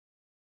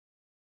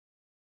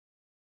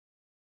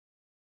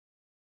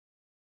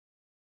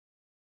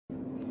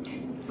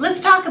let's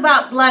talk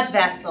about blood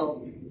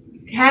vessels.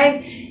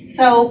 Okay,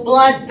 so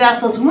blood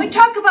vessels. When we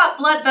talk about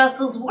blood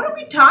vessels, what are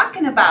we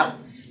talking about?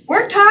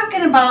 We're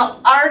talking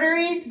about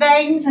arteries,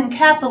 veins, and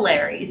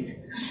capillaries.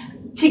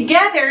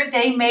 Together,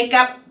 they make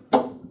up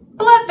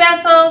blood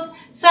vessels.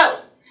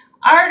 So,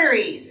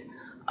 arteries.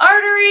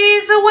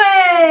 Arteries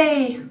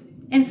away.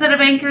 Instead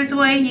of anchors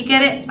away, you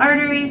get it?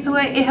 Arteries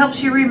away. It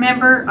helps you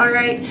remember, all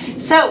right?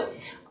 So,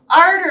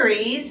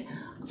 arteries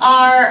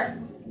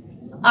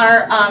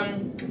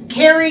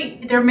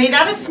they're made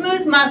out of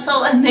smooth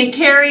muscle and they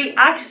carry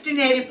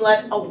oxygenated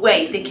blood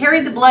away. They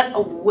carry the blood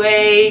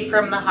away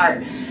from the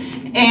heart.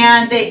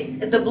 And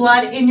the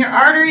blood in your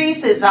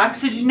arteries is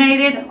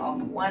oxygenated, all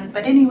but one,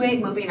 but anyway,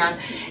 moving on.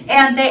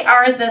 And they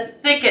are the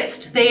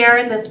thickest. They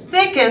are the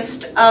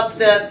thickest of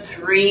the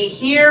three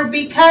here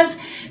because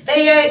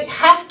they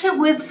have to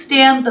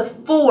withstand the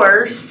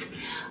force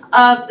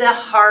of the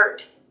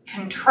heart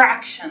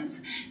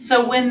contractions.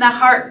 So when the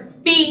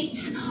heart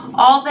beats,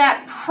 all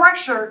that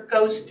pressure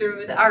goes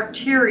through the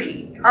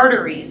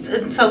arteries,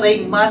 and so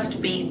they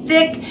must be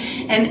thick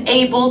and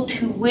able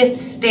to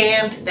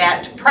withstand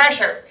that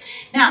pressure.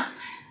 Now,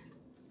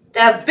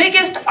 the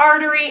biggest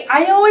artery,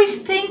 I always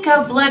think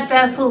of blood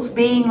vessels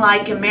being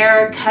like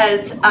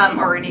America's,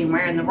 or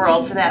anywhere in the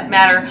world for that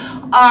matter,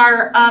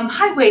 our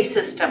highway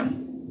system.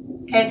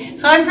 Okay,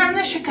 so I'm from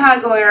the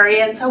Chicago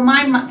area, and so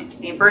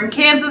we're in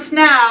Kansas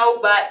now,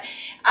 but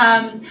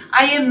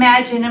I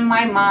imagine in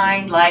my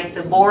mind like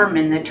the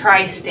Borman, the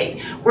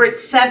tri-state, where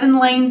it's 7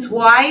 lanes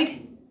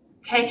wide.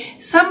 Okay,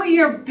 some of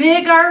your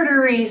big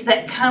arteries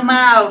that come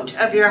out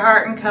of your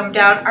heart and come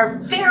down are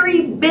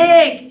very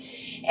big,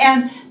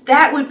 and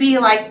that would be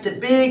like the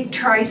big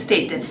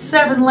tri-state that's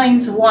 7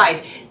 lanes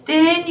wide.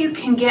 Then you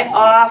can get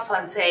off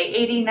on, say,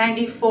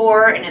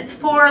 8094 and it's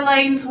 4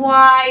 lanes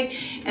wide,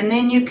 and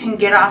then you can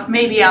get off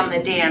maybe on the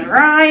Dan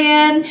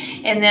Ryan,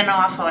 and then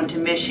off onto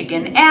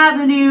Michigan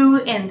Avenue,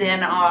 and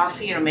then off,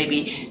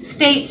 maybe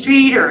State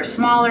Street, or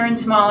smaller and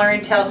smaller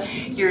until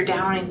you're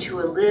down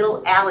into a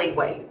little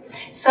alleyway.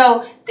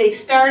 So they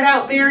start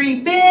out very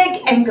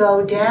big and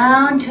go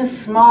down to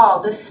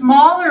small. The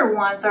smaller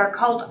ones are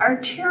called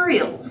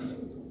arterioles,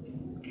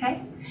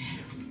 okay?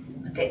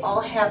 They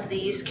all have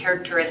these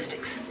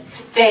characteristics.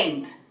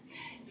 Veins.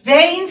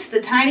 Veins,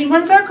 the tiny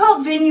ones, are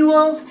called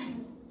venules.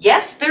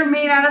 Yes, they're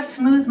made out of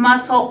smooth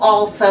muscle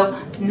also.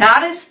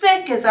 Not as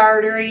thick as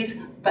arteries,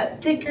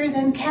 but thicker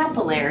than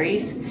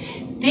capillaries.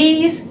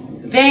 These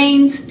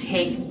veins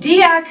take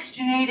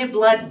deoxygenated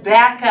blood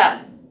back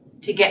up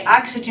to get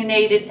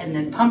oxygenated and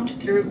then pumped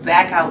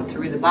back out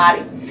through the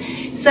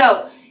body.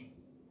 So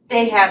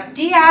they have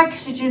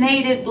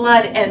deoxygenated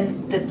blood,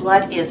 and the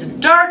blood is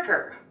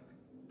darker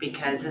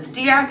because it's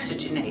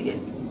deoxygenated.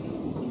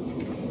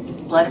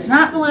 Blood is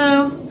not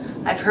blue.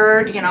 I've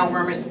heard,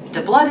 rumors,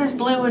 the blood is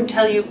blue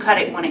until you cut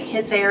it. When it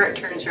hits air, it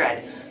turns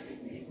red.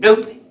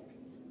 Nope.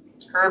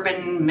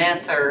 Urban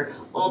myth or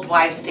old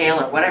wives' tale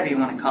or whatever you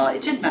want to call it.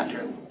 It's just not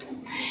true.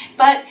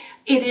 But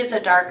it is a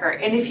darker.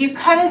 And if you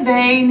cut a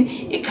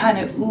vein, it kind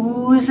of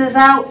oozes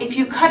out. If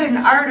you cut an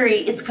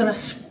artery, it's going to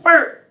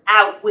spurt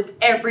out with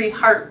every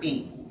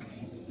heartbeat.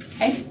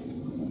 Okay?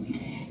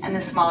 And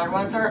the smaller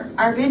ones are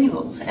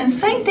venules. And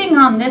same thing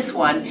on this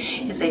one,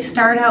 is they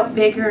start out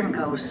bigger and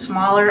go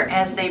smaller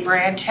as they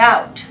branch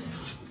out.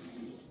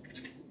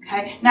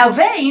 Okay, now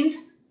veins,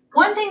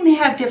 one thing they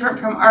have different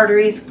from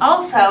arteries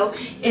also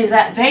is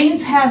that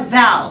veins have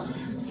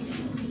valves.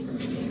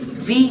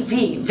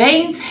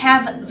 Veins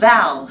have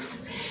valves.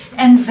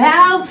 And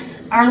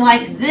valves are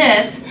like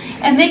this,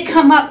 and they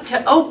come up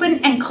to open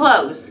and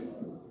close.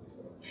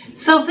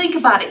 So think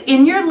about it,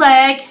 in your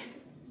leg,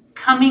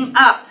 coming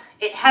up,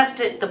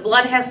 the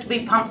blood has to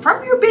be pumped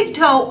from your big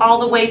toe all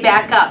the way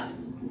back up.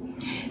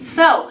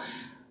 So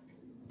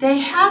they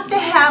have to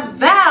have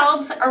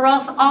valves, or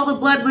else all the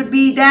blood would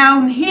be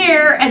down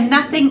here and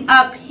nothing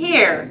up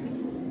here.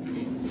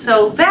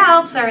 So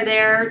valves are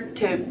there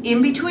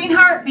in between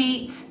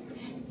heartbeats,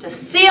 to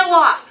seal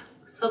off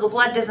so the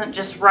blood doesn't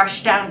just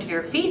rush down to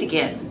your feet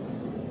again.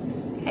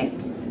 Okay?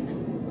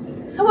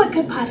 So what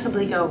could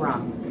possibly go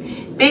wrong?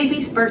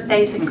 Babies,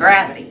 birthdays, and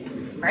gravity,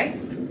 right?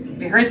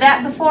 Have you heard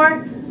that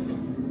before?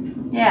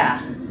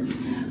 Yeah.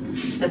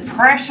 The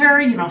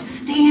pressure,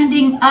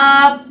 standing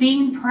up,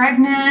 being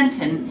pregnant,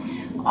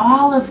 and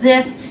all of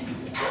this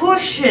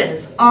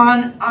pushes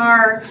on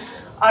our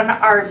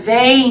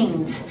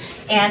veins,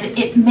 and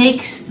it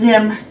makes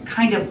them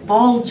kind of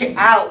bulge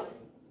out.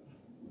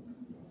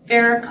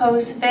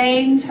 Varicose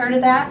veins, heard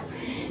of that?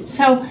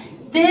 So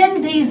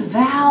then these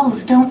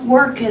valves don't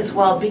work as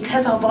well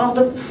because of all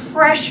the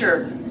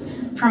pressure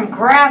from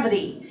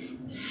gravity,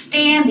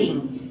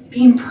 standing,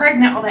 being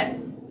pregnant, all that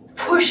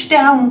push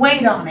down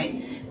weight on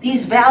it.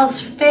 These valves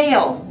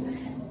fail,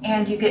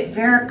 and you get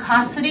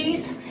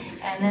varicosities,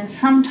 and then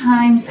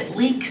sometimes it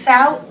leaks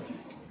out.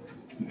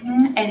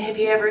 And have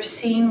you ever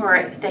seen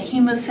where the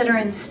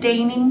hemosiderin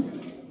staining,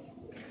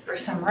 where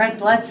some red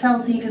blood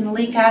cells even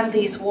leak out of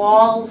these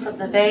walls of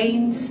the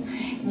veins,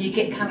 and you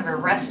get kind of a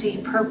rusty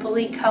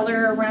purpley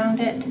color around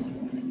it?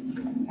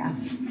 Yeah.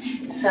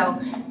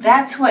 So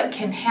That's what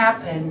can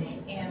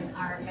happen in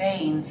our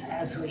veins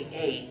as we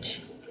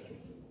age.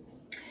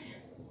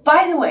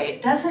 By the way,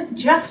 it doesn't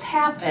just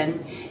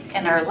happen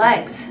in our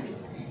legs.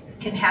 It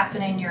can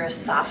happen in your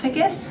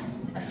esophagus,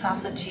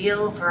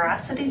 esophageal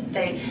veracity.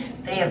 They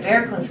have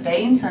varicose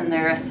veins in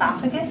their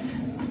esophagus.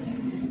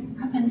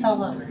 Happens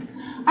all over.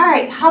 All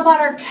right, how about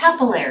our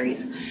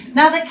capillaries?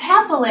 Now the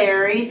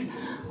capillaries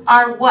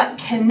are what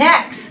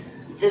connects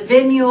the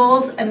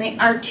venules and the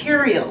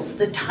arterioles,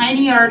 the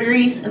tiny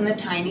arteries and the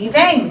tiny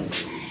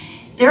veins.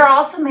 They're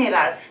also made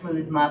out of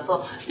smooth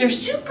muscle. They're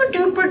super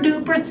duper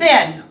duper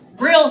thin,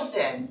 real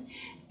thin.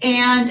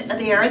 And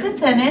they are the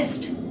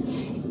thinnest.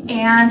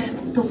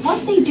 And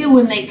what they do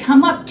when they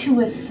come up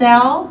to a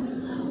cell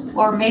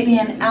or maybe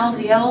an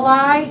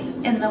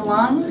alveoli in the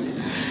lungs,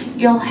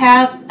 you'll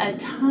have a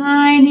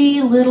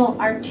tiny little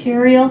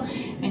arteriole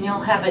and you'll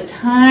have a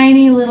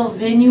tiny little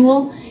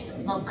venule.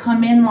 They'll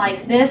come in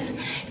like this,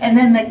 and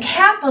then the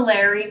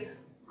capillary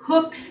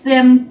hooks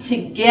them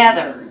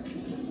together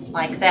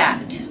like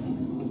that.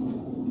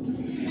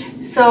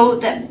 So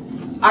the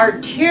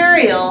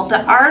arteriole,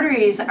 the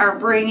arteries are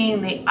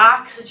bringing the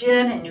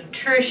oxygen and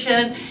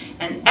nutrition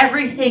and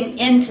everything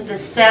into the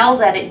cell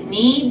that it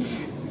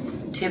needs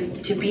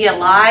to be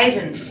alive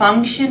and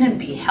function and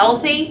be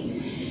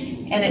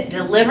healthy. And it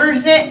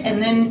delivers it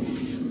and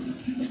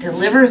then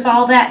delivers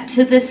all that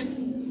to this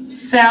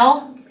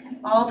cell,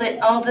 all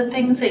the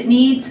things it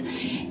needs.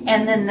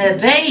 And then the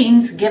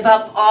veins give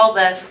up all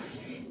the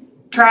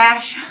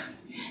trash.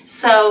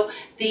 So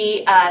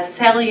the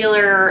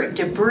cellular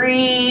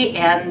debris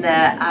and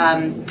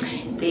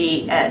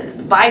the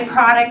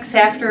byproducts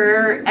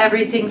after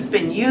everything's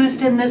been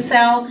used in the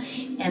cell,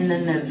 and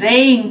then the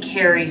vein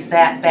carries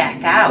that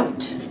back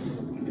out.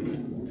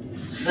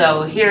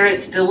 So here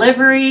it's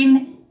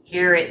delivering,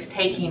 here it's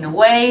taking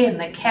away, and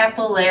the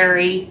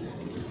capillary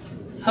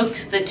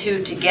hooks the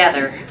two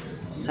together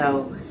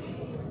so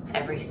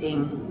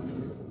everything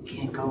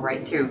can go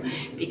right through,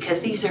 because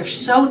these are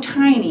so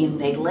tiny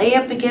and they lay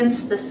up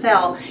against the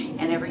cell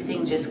and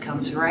everything just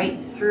comes right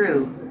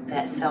through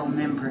that cell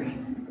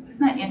membrane. Isn't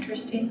that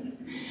interesting?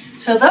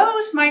 So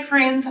those, my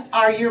friends,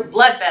 are your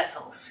blood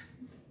vessels.